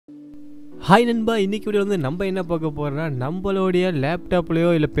Hi நண்பா, இன்றைக்கி video வந்து நம்ம என்ன பார்க்க போகிறோம்னா நம்மளுடைய லேப்டாப்லேயோ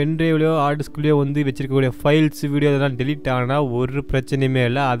இல்லை பென்ட்ரைவ்லையோ ஹார்ட் டிஸ்க்லையோ வந்து வச்சிருக்கக்கூடிய ஃபைல்ஸ் வீடியோ இதெல்லாம் டெலிட் ஆனால் ஒரு பிரச்சனையுமே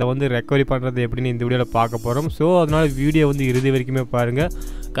இல்லை. அதை வந்து ரெக்கவரி பண்ணுறது எப்படின்னு இந்த வீடியோவில் பார்க்க போகிறோம். ஸோ அதனால் வீடியோ வந்து இறுதி வரைக்குமே பாருங்கள்,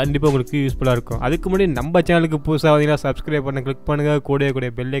 கண்டிப்பாக உங்களுக்கு யூஸ்ஃபுல்லாக இருக்கும். அதுக்கு முன்னாடி நம்ம சேனலுக்கு புதுசாக வந்தீங்கன்னா சப்ஸ்கிரைப் பண்ண கிளிக் பண்ணுங்கள்,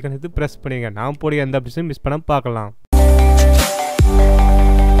 கூடிய பெல் ஐக்கான் எடுத்து ப்ரெஸ் பண்ணுங்கள். நான் போடிய எந்த அப்டேஷன் மிஸ் பண்ணாமல் பார்க்கலாம்.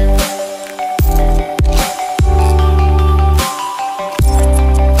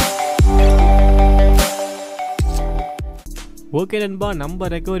 ஓகே நண்பா, நம்ம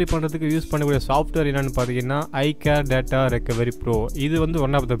ரெக்கவரி பண்ணுறதுக்கு யூஸ் பண்ணக்கூடிய சாஃப்ட்வேர் என்னென்னு பார்த்தீங்கன்னா icare டேட்டா ரெக்கவரி ப்ரோ. இது வந்து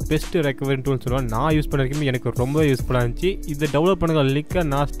one of the best recovery டூல்னு சொல்லுவேன். நான் யூஸ் பண்ணிருக்கேன், எனக்கு ரொம்ப யூஸ்ஃபுல்லாக இருந்துச்சு. இதை டவுன்லோட் பண்ணுற லிங்கை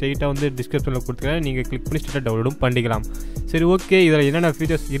நான் ஸ்ட்ரெயிட்டாக வந்து டிஸ்கிரிப்ஷனில் கொடுத்துக்கிறேன், நீங்கள் கிளிக் பண்ணி ஸ்ட்ரெயிட்டாக டவுன்லோடும் பண்ணிக்கலாம். சரி, ஓகே. இதில் என்னென்ன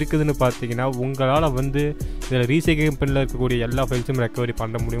ஃபீச்சர்ஸ் இருக்குதுன்னு பார்த்தீங்கன்னா, உங்களால் வந்து இதில் ரீசைக்கிங் பெனில் இருக்கக்கூடிய எல்லா ஃபைல்ஸும் ரெக்கவரி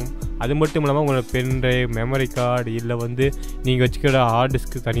பண்ண முடியும். அது மட்டும் இல்லாமல் உங்களோட பென்ட்ரைவ், மெமரி கார்டு, இல்லை வந்து நீங்கள் வச்சுக்கிற ஹார்ட்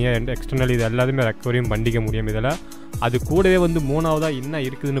டிஸ்க்கு தனியாக எக்ஸ்டர்னல், இது எல்லாத்தையுமே ரெக்கவரியும் பண்ணிக்க முடியும் இதில். அது கூடவே வந்து மூணாவதாக என்ன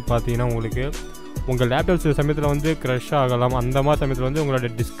இருக்குதுன்னு பார்த்தீங்கன்னா, உங்களுக்கு உங்கள் லேப்டாப் சில சமயத்தில் வந்து க்ரஷ் ஆகலாம். அந்த மாதிரி சமயத்தில் வந்து உங்களோட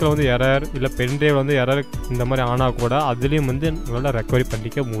டிஸ்கில் வந்து எரர், இல்லை பென்ட்ரைவ் வந்து எரர் இந்த மாதிரி ஆனால் கூட அதுலேயும் வந்து நல்லா ரெக்கவரி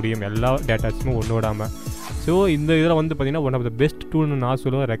பண்ணிக்க முடியும், எல்லா டேட்டாஸுமே ஒன்று விடாமல். ஸோ இந்த இதில் வந்து பார்த்திங்கன்னா ஒன் ஆஃப் த பெஸ்ட் டூல்னு நான்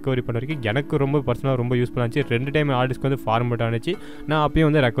சொல்லுவேன் ரெக்கவரி பண்ண வரைக்கும். எனக்கு ரொம்ப பர்சனலாக ரொம்ப யூஸ்ஃபுல்லாக இருந்துச்சு. 2 டைம் ஹார்ட் டிஸ்க் வந்து ஃபார்மேட் ஆனிச்சு. நான் அப்பயும்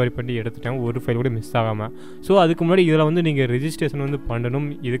வந்து ரெக்கவரி பண்ணி எடுத்துட்டேன், ஒரு ஃபைல் கூட மிஸ் ஆகாமல். ஸோ அதுக்கு முன்னாடி இதில் வந்து நீங்கள் ரெஜிஸ்ட்ரேஷன் வந்து பண்ணணும்.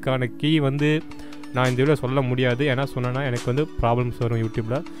 இதுக்கான கீ வந்து நான் இந்த வீடியோ சொல்ல முடியாது, ஏன்னா சொன்னேன்னா எனக்கு வந்து ப்ராப்ளம்ஸ் வரும்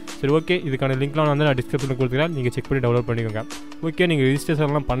யூடியூப்பில். சரி, ஓகே. இதுக்கான லிங்க்லாம் வந்து நான் டிஸ்கிரிப்ஷனில் கொடுத்துக்கிறேன், நீங்கள் செக் பண்ணி டவுன்லோட் பண்ணிக்கோங்க. ஓகே, நீங்கள்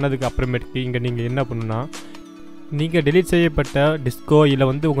ரெஜிஸ்ட்ரேஷன்லாம் பண்ணதுக்கு அப்புறமேட்டுக்கு இங்கே நீங்கள் என்ன பண்ணணுன்னா, நீங்கள் டெலிட் செய்யப்பட்ட டிஸ்கோ இல்லை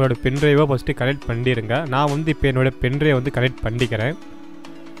வந்து உங்களோட பென்ட்ரைவோ ஃபஸ்ட்டு கனெக்ட் பண்ணிடுங்க. நான் வந்து இப்போ என்னோடய பென்ட்ரைவ் வந்து கனெக்ட் பண்ணிக்கிறேன்.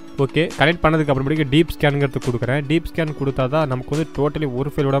 ஓகே, கனெக்ட் பண்ணதுக்கு அப்புறமேட்டுக்கு டீப் ஸ்கேனுங்கிறது கொடுக்குறேன். டீப் ஸ்கேன் கொடுத்தா தான் நமக்கு வந்து டோட்டலி ஒரு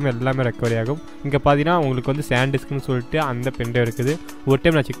ஃபைல் விடாமல் எல்லாமே ரெக்கவரி ஆகும். இங்கே பார்த்தீங்கன்னா உங்களுக்கு வந்து சாண்ட் டிஸ்க்னு சொல்லிட்டு அந்த பென்ட்ரைவ் இருக்குது. ஒரு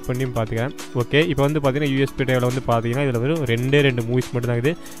டைம் நான் செக் பண்ணி பார்த்துக்கிறேன். ஓகே, இப்போ வந்து பார்த்தீங்கன்னா யூஎஸ்பி ட்ரைவில் வந்து பார்த்தீங்கன்னா இதில் வெறும் 2 மூவிஸ் மட்டும் தான்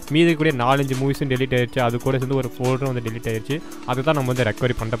இருக்குது. மீதி கூட 4-5 மூவிஸும் டெலிட் ஆயிடுச்சு. அது கூட சேர்ந்து ஒரு ஃபோல்டரும் வந்து டெலிட் ஆயிடுச்சு. அதை தான் நம்ம வந்து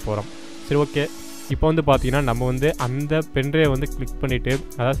ரெக்கவரி பண்ண போகிறோம். சரி, ஓகே. இப்போ வந்து பார்த்தீங்கன்னா நம்ம வந்து அந்த பென்ட்ரைவ் வந்து கிளிக் பண்ணிவிட்டு,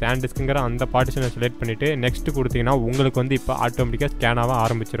 அதாவது சாண்ட் டிஸ்க்குங்கிற அந்த பார்ட்டிஷனை செலக்ட் பண்ணிவிட்டு நெக்ஸ்ட்டு கொடுத்தீங்கன்னா உங்களுக்கு வந்து இப்போ ஆட்டோமேட்டிக்காக ஸ்கேன் ஆக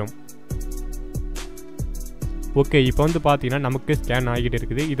ஆரம்பிச்சிடும். ஓகே, இப்போ வந்து பார்த்தீங்கன்னா நமக்கு ஸ்கேன் ஆகிட்டு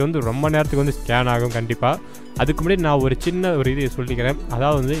இருக்குது. இது வந்து ரொம்ப நேரத்துக்கு வந்து ஸ்கேன் ஆகும் கண்டிப்பாக. அதுக்கு முன்னாடி நான் ஒரு சின்ன இது சொல்லிக்கிறேன்.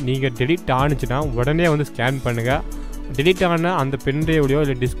 அதாவது வந்து நீங்கள் டெலிட் ஆனிச்சுன்னா உடனே வந்து ஸ்கேன் பண்ணுங்கள். டெலிட் ஆன அந்த பென்ட்ரைவ்லையோ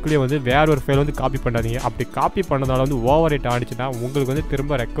இல்லை டிஸ்க்லையோ வந்து வேற ஒரு ஃபைல் வந்து காப்பி பண்ணாதீங்க. அப்படி காப்பி பண்ணதால வந்து ஓவர் ரைட் ஆனிச்சுன்னா உங்களுக்கு வந்து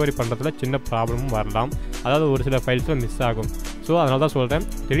திரும்ப ரெக்கவரி பண்ணுறதுல சின்ன ப்ராப்ளமும் வரலாம். அதாவது ஒரு சில ஃபைல்ஸில் மிஸ் ஆகும். ஸோ அதனால தான் சொல்கிறேன்,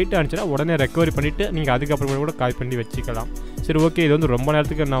 டெலிட் ஆனிச்சுன்னா உடனே ரெக்கவரி பண்ணிவிட்டு நீங்கள் அதுக்கப்புறமே கூட காப்பி பண்ணி வச்சுக்கலாம். சரி, ஓகே. இது வந்து ரொம்ப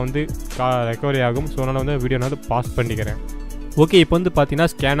நேரத்துக்கு நான் வந்து ரெக்கவரி ஆகும். ஸோ அதனால் வந்து வீடியோ நான் வந்து பாஸ் பண்ணிக்கிறேன். ஓகே, இப்போ வந்து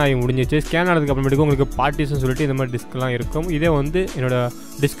பார்த்தீங்கன்னா ஸ்கேன் ஆகி முடிஞ்சிச்சு. ஸ்கேன் ஆனதுக்கு அப்புறமேட்டுக்கு உங்களுக்கு பார்ட்டிஷன் சொல்லிட்டு இந்த மாதிரி டிஸ்க்லாம் இருக்கும். இதே வந்து என்னோடய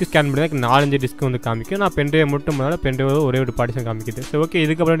டிஸ்க் ஸ்கேன் பண்ணி தான் 4-5 டிஸ்க் வந்து காமிக்கும். நான் பென்ட்ரைவ் மட்டும் பண்ணாலும் பென்ட்ரைவ் ஒரே ஒரு பார்ட்டிஷன் காமிக்குது. ஸோ ஓகே,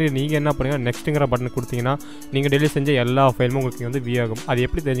 இதுக்கப்புறம் நீங்கள் என்ன பண்ணுங்கள், நெக்ஸ்ட்டுங்கிற பட்டன் கொடுத்தீங்கன்னா நீங்கள் டெலிட் செஞ்ச எல்லா ஃபைலுமே உங்களுக்கு வந்து வியூ ஆகும். அது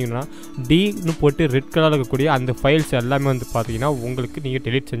எப்படி தெரிஞ்சிங்கன்னா, டின்னு போட்டு ரெட் கலரில் இருக்கக்கூடிய அந்த ஃபைல்ஸ் எல்லாமே வந்து பார்த்தீங்கன்னா உங்களுக்கு நீங்கள்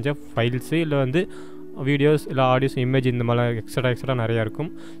டெலிட் செஞ்ச ஃபைல்ஸு இல்லை வந்து வீடியோஸ் இல்லை ஆடியோஸ், இமேஜ் இந்த மாதிரிலாம் எக்ஸ்ட்ரா நிறையா இருக்கும்.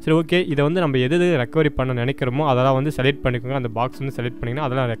 சரி, ஓகே. இதை வந்து நம்ம எது ரெக்கவரி பண்ண நினைக்கிறோமோ அதெல்லாம் வந்து செலக்ட் பண்ணிக்கோங்க. அந்த பாக்ஸ் வந்து செலக்ட் பண்ணிங்கன்னா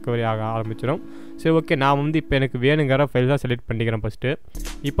அதெல்லாம் ரெக்கவரி ஆக ஆரம்பிச்சிடும். சரி, ஓகே. நான் வந்து இப்போ எனக்கு வேணுங்கிற ஃபைல் தான் செலக்ட் பண்ணிக்கிறேன் ஃபஸ்ட்டு.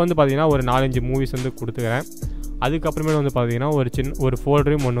 இப்போ வந்து பார்த்தீங்கன்னா ஒரு 4-5 மூவிஸ் வந்து கொடுத்துக்கிறேன். அதுக்கப்புறமே வந்து பார்த்தீங்கன்னா ஒரு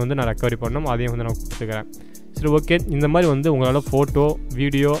ஃபோல்டரையும் ஒன்று வந்து நான் ரெக்கவரி பண்ணணும், அதையும் வந்து நான் கொடுத்துக்கிறேன். சரி, ஓகே. இந்த மாதிரி வந்து உங்களால் ஃபோட்டோ,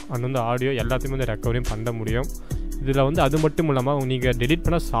 வீடியோ அண்ட் வந்து ஆடியோ எல்லாத்தையுமே வந்து ரெக்கவரியும் பண்ண முடியும். இதில் வந்து அது மட்டும் இல்லாமல் நீங்கள் டெலிட்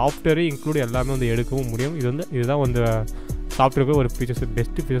பண்ண சாஃப்ட்வேரு இன்க்ளூட் எல்லாமே வந்து எடுக்கவும் முடியும். இதுதான் வந்து சாஃப்ட்வேருக்கு ஒரு ஃபீச்சர்ஸ்,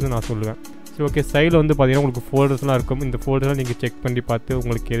 பெஸ்ட்டு ஃபீச்சர்ஸ் நான் சொல்லுவேன். சரி, ஓகே. சைடில் வந்து பார்த்தீங்கன்னா உங்களுக்கு ஃபோல்டர்ஸ்லாம் இருக்கும். இந்த ஃபோல்டர்லாம் நீங்கள் செக் பண்ணி பார்த்து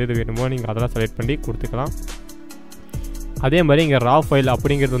உங்களுக்கு எது வேணுமோ நீங்கள் அதெல்லாம் செலக்ட் பண்ணி கொடுத்துக்கலாம். அதே மாதிரி இங்கே ரா ஃபைல்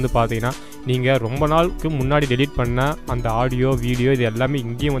அப்படிங்கிறது வந்து பார்த்தீங்கன்னா நீங்கள் ரொம்ப நாளுக்கு முன்னாடி டெலிட் பண்ண அந்த ஆடியோ, வீடியோ இது எல்லாமே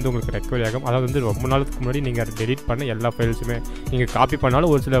இங்கேயும் வந்து உங்களுக்கு ரெக்கவரி ஆகும். அதாவது வந்து ரொம்ப நாளுக்கு முன்னாடி நீங்கள் டெலிட் பண்ண எல்லா ஃபைல்ஸுமே நீங்கள் காப்பி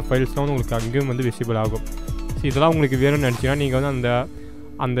பண்ணாலும் ஒரு சில ஃபைல்ஸ்லாம் வந்து உங்களுக்கு அங்கேயும் வந்து விசிபிள் ஆகும். ஸோ இதெல்லாம் உங்களுக்கு வேணும்னு நினச்சிங்கன்னா நீங்கள் வந்து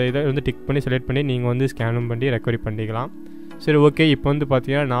அந்த இதை வந்து டிக் பண்ணி செலக்ட் பண்ணி நீங்கள் வந்து ஸ்கேனும் பண்ணி ரெக்கவரி பண்ணிக்கலாம். சரி, ஓகே. இப்போ வந்து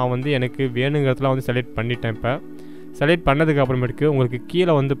பார்த்தீங்கன்னா நான் வந்து எனக்கு வேணுங்கிறதுலாம் வந்து செலக்ட் பண்ணிட்டேன். இப்போ செலக்ட் பண்ணதுக்கு அப்புறமேட்டுக்கு உங்களுக்கு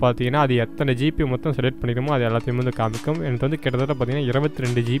கீழே வந்து பார்த்தீங்கன்னா அது எத்தனை ஜிபி மொத்தம் செலக்ட் பண்ணிக்கணுமோ அது எல்லாத்தையும் வந்து காமிக்கும். எனக்கு வந்து கிட்டத்தட்ட பார்த்தீங்கன்னா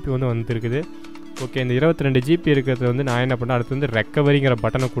 22 ஜிபி வந்து வந்துருக்குது. ஓகே, இந்த 22 ஜிபி இருக்கிறது வந்து நான் என்ன பண்ணேன், அடுத்து வந்து ரெக்கவரிங்கிற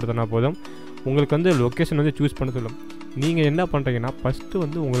பட்டனை கொடுத்தனா போதும். உங்களுக்கு வந்து லொக்கேஷன் வந்து சூஸ் பண்ண சொல்லும். நீங்கள் என்ன பண்ணுறீங்கன்னா ஃபஸ்ட்டு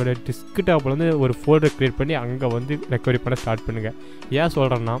வந்து உங்களோட டெஸ்க்டாப்பில் வந்து ஒரு ஃபோல்டர் க்ரியேட் பண்ணி அங்கே வந்து ரெக்கவரி பண்ண ஸ்டார்ட் பண்ணுங்கள். ஏன்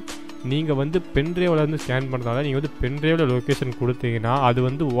சொல்கிறேன்னா, நீங்கள் வந்து பென்ட்ரைவில் வந்து ஸ்கேன் பண்ணுறதால நீங்கள் வந்து பென்ட்ரைவில் லொக்கேஷன் கொடுத்தீங்கன்னா அது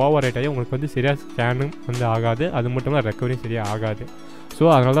வந்து ஓவர் ரைட் ஆகி உங்களுக்கு வந்து சரியாக ஸ்கேனும் வந்து ஆகாது. அது மட்டும் இல்லை, ரெக்கவரியும் சரியாக ஆகாது. ஸோ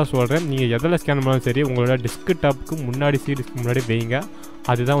அதனால தான் சொல்கிறேன், நீங்கள் எதில் ஸ்கேன் பண்ணாலும் சரி உங்களோட டெஸ்க்டாப்புக்கு முன்னாடி, டிஸ்க்கு முன்னாடி வைங்க.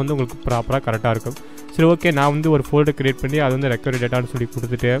 அதுதான் வந்து உங்களுக்கு ப்ராப்பராக கரெக்டாக இருக்கும். சரி ஓகே, நான் வந்து ஒரு ஃபோல்டர் க்ரியேட் பண்ணி அது வந்து ரெக்கவரி டேட்டான்னு சொல்லி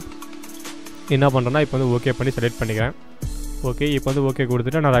கொடுத்துட்டு என்ன பண்ணுறேன்னா இப்போ வந்து ஓகே பண்ணி செலக்ட் பண்ணிக்கிறேன். ஓகே, இப்போ வந்து ஓகே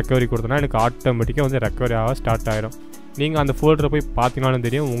கொடுத்துட்டு நான் ரெக்கவரி கொடுத்தேன்னா எனக்கு ஆட்டோமேட்டிக்காக வந்து ரெக்கவரி ஆக ஸ்டார்ட் ஆகிடும். நீங்கள் அந்த ஃபோல்டரை போய் பார்த்தீங்கன்னாலும்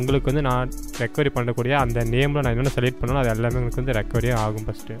தெரியும், உங்களுக்கு வந்து நான் ரெக்கவரி பண்ணக்கூடிய அந்த நேமில் நான் என்னென்ன செலக்ட் பண்ணணும் அது எல்லாமே உங்களுக்கு வந்து ரெக்கவரியே ஆகும்.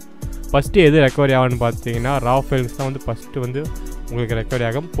 ஃபஸ்ட்டு எது ரெக்கவரி ஆகும்னு பார்த்தீங்கன்னா ரா ஃபைல்ஸ் தான் வந்து ஃபஸ்ட்டு வந்து உங்களுக்கு ரெக்கவரி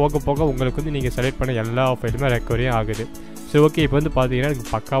ஆகும். போக போக உங்களுக்கு வந்து நீங்கள் செலக்ட் பண்ண எல்லா ஃபைலுமே ரெக்கவரியே ஆகுது. சரி ஓகே, இப்போ வந்து பார்த்தீங்கன்னா எனக்கு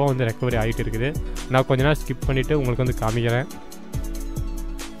பக்காவாக வந்து ரெக்கவரி ஆகிட்டு இருக்குது. நான் கொஞ்ச நேரம் ஸ்கிப் பண்ணிவிட்டு உங்களுக்கு வந்து காமிக்கிறேன்.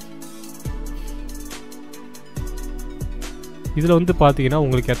 இதில் வந்து பார்த்தீங்கன்னா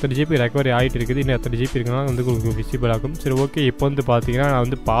உங்களுக்கு எத்தனை ஜிபி ரெக்கவரி ஆகிட்டு இருக்குது, இன்னும் எத்தனை ஜிபி இருக்குன்னா வந்து உங்களுக்கு விசிபிள் ஆகும். சரி ஓகே, இப்போ வந்து பார்த்தீங்கன்னா நான்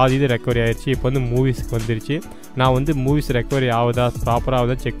வந்து பாதி இது ரெக்கவரி ஆகிடுச்சு. இப்போ வந்து மூவிஸ்க்கு வந்துருச்சு. நான் வந்து மூவிஸ் ரெக்கவரி ஆகுதா ப்ராப்பராக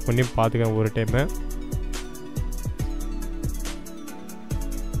ஆகுதா செக் பண்ணி பார்த்துக்கிறேன் ஒரு டைமு.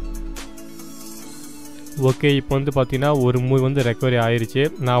 ஓகே, இப்போ வந்து பார்த்தீங்கன்னா ஒரு மூவி வந்து ரெக்கவரி ஆயிடுச்சு.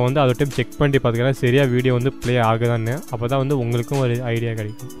 நான் வந்து அதை டைம் செக் பண்ணி பார்த்துக்கிறேன் சரியாக வீடியோ வந்து ப்ளே ஆகுதான்னு. அப்போ தான் வந்து உங்களுக்கும் ஒரு ஐடியா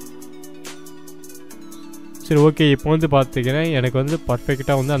கிடைக்கும். சரி ஓகே, இப்போ வந்து பார்த்தீங்கன்னா எனக்கு வந்து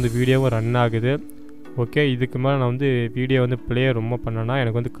பர்ஃபெக்டாக வந்து அந்த வீடியோவும் ரன் ஆகுது. ஓகே, இதுக்கு மேலே நான் வந்து வீடியோ வந்து ப்ளே ரொம்ப பண்ணேன்னா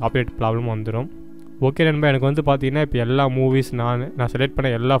எனக்கு வந்து காப்பிரைட் ப்ராப்ளம் வந்துடும். ஓகே நண்பா, எனக்கு வந்து பார்த்தீங்கன்னா இப்போ எல்லா மூவிஸ் நான் செலக்ட் பண்ண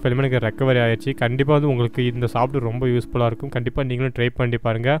எல்லா ஃபில்மும் எனக்கு ரெக்கவரி ஆகிடுச்சு. கண்டிப்பாக வந்து உங்களுக்கு இந்த சாஃப்ட்வேர் ரொம்ப யூஸ்ஃபுல்லாக இருக்கும். கண்டிப்பாக நீங்களும் ட்ரை பண்ணி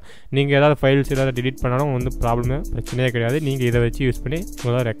பாருங்கள். நீங்கள் ஏதாவது ஃபைல்ஸ் ஏதாவது டிலீட் பண்ணாலும் வந்து பிரச்சனையே கிடையாது. நீங்கள் இதை வச்சு யூஸ் பண்ணி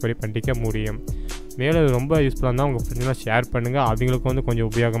உங்களால் ரெக்கவரி பண்ணிக்க முடியும். மேலும் ரொம்ப யூஸ்ஃபுல்லாக இருந்தால் உங்கள் ஃப்ரெண்ட்ஸ்லாம் ஷேர் பண்ணுங்கள். அவங்களுக்கு வந்து கொஞ்சம்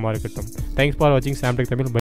உபயோகமாக இருக்கட்டும். தேங்க்ஸ் ஃபார் வாட்சிங் சாம்டெக் தமிழ்.